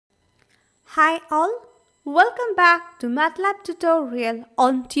Hi all, welcome back to Matlab tutorial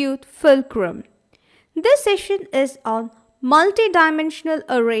on Tute Fulcrum. This session is on multidimensional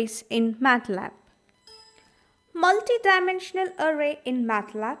arrays in Matlab. Multidimensional array in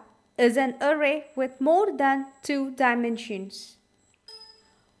Matlab is an array with more than 2 dimensions.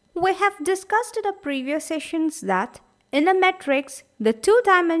 We have discussed in the previous sessions that in a matrix, the 2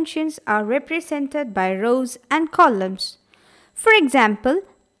 dimensions are represented by rows and columns. For example,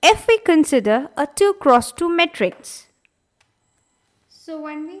 if we consider a 2 cross 2 matrix. So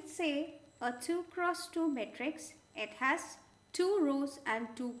when we say a 2 cross 2 matrix, it has 2 rows and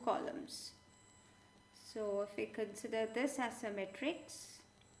 2 columns. So if we consider this as a matrix,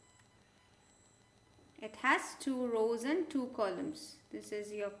 it has 2 rows and 2 columns. This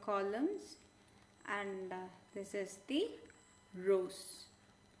is your columns and this is the rows.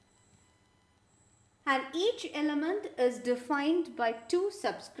 And each element is defined by 2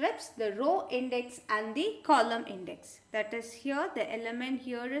 subscripts, the row index and the column index. That is, here the element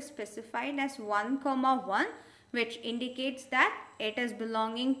here is specified as 1, 1, which indicates that it is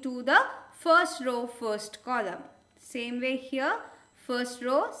belonging to the first row, first column. Same way here, first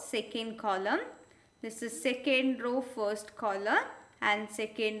row, second column. This is second row, first column, and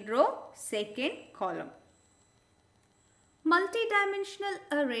second row, second column. Multidimensional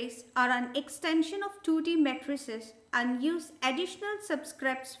arrays are an extension of 2D matrices and use additional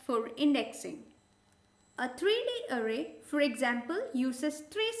subscripts for indexing. A 3D array, for example, uses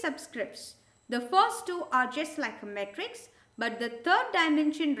 3 subscripts. The first 2 are just like a matrix, but the third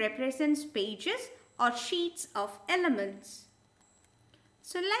dimension represents pages or sheets of elements.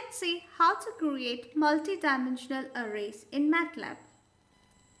 So let's see how to create multidimensional arrays in Matlab.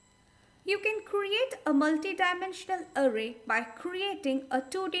 You can create a multidimensional array by creating a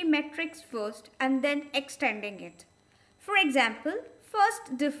 2D matrix first and then extending it. For example,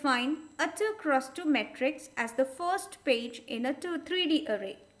 first define a 2 cross 2 matrix as the first page in a 3D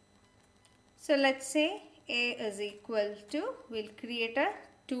array. So let's say A is equal to, we'll create a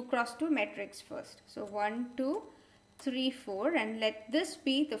 2 cross 2 matrix first. So 1, 2, 3, 4, and let this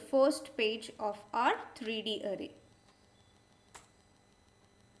be the first page of our 3D array.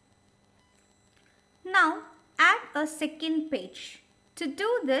 Now add a second page. To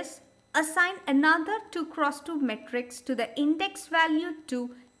do this, assign another 2 cross 2 matrix to the index value 2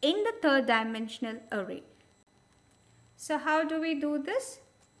 in the third dimensional array. So how do we do this?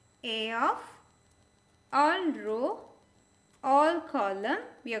 A of all row, all column,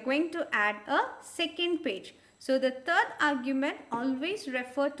 we are going to add a second page. So the third argument always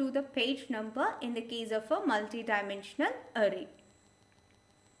refer to the page number in the case of a multidimensional array.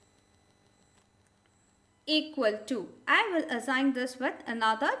 Equal to, I will assign this with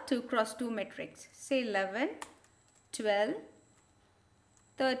another 2 cross 2 matrix, say 11, 12,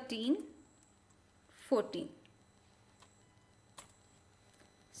 13, 14.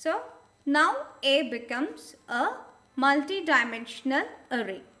 So now A becomes a multi-dimensional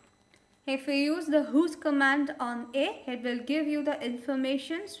array. If we use the whos command on A, it will give you the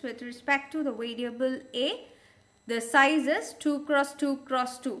informations with respect to the variable A. The size is 2 cross 2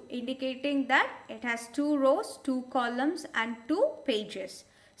 cross 2, indicating that it has 2 rows, 2 columns and 2 pages.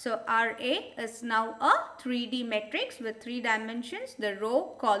 So our A is now a 3D matrix with 3 dimensions, the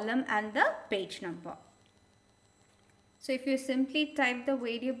row, column and the page number. So if you simply type the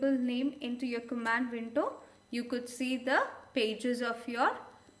variable name into your command window, you could see the pages of your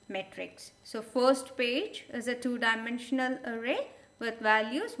matrix. So first page is a 2-dimensional array with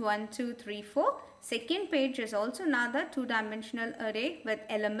values 1, 2, 3, 4. Second page is also another 2-dimensional array with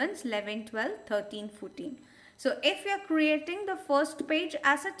elements 11, 12, 13, 14. So if you are creating the first page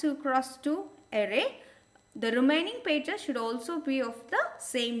as a 2 cross 2 array, the remaining pages should also be of the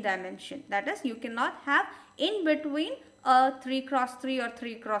same dimension. That is, you cannot have in between a 3 cross 3 or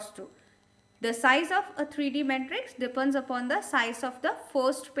 3 cross 2. The size of a 3D matrix depends upon the size of the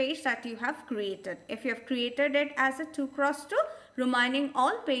first page that you have created. If you have created it as a 2 cross 2, remaining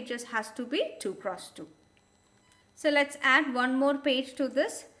all pages has to be 2 cross 2. So let's add one more page to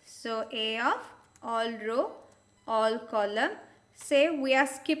this. So A of all row, all column. Say we are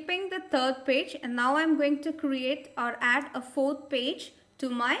skipping the third page and now I'm going to create or add a fourth page to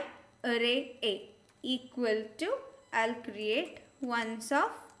my array A. Equal to, I'll create ones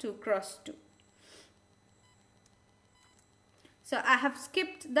of 2 cross 2. So I have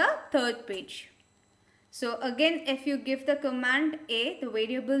skipped the third page. So again, if you give the command A, the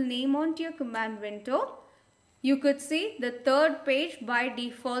variable name onto your command window, you could see the third page by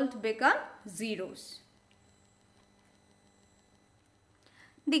default become zeros.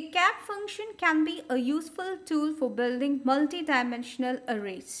 The cap function can be a useful tool for building multidimensional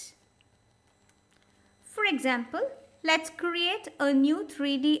arrays. example, let's create a new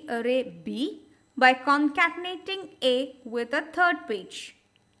 3D array B by concatenating A with a third page.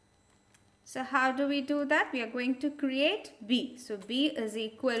 So how do we do that? We are going to create B. So B is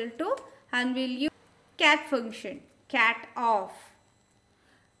equal to, and we'll use cat function, cat of.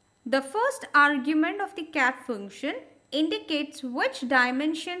 The first argument of the cat function indicates which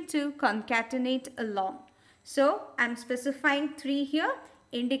dimension to concatenate along. So I'm specifying 3 here,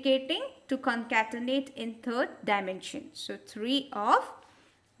 indicating to concatenate in third dimension. So 3 of,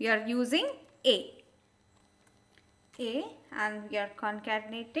 we are using A, and we are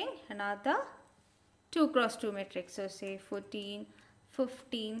concatenating another 2 cross 2 matrix. So say 14,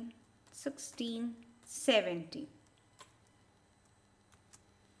 15, 16, 17.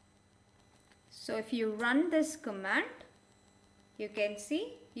 So if you run this command, you can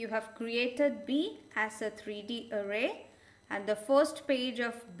see you have created B as a 3D array, and the first page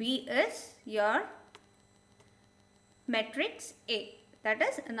of B is your matrix A. That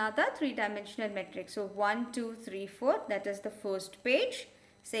is another 3-dimensional matrix. So 1, 2, 3, 4, that is the first page.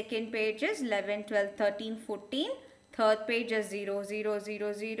 Second page is 11, 12, 13, 14. Third page is 0, 0,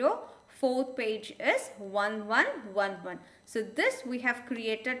 0, 0. Fourth page is 1, 1, 1, 1. So this we have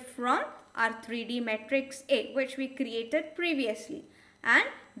created from our 3D matrix A, which we created previously. And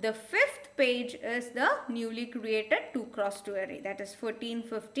the fifth page is the newly created 2 cross 2 array. That is 14,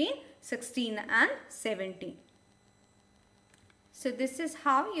 15, 16 and 17. So this is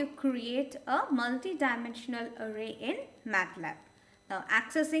how you create a multi-dimensional array in Matlab. Now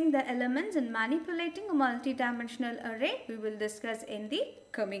accessing the elements and manipulating a multi-dimensional array we will discuss in the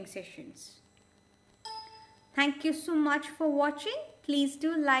coming sessions. Thank you so much for watching. Please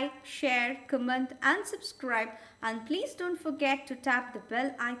do like, share, comment and subscribe, and please don't forget to tap the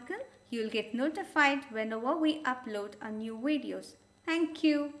bell icon. You'll get notified whenever we upload our new videos. Thank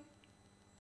you.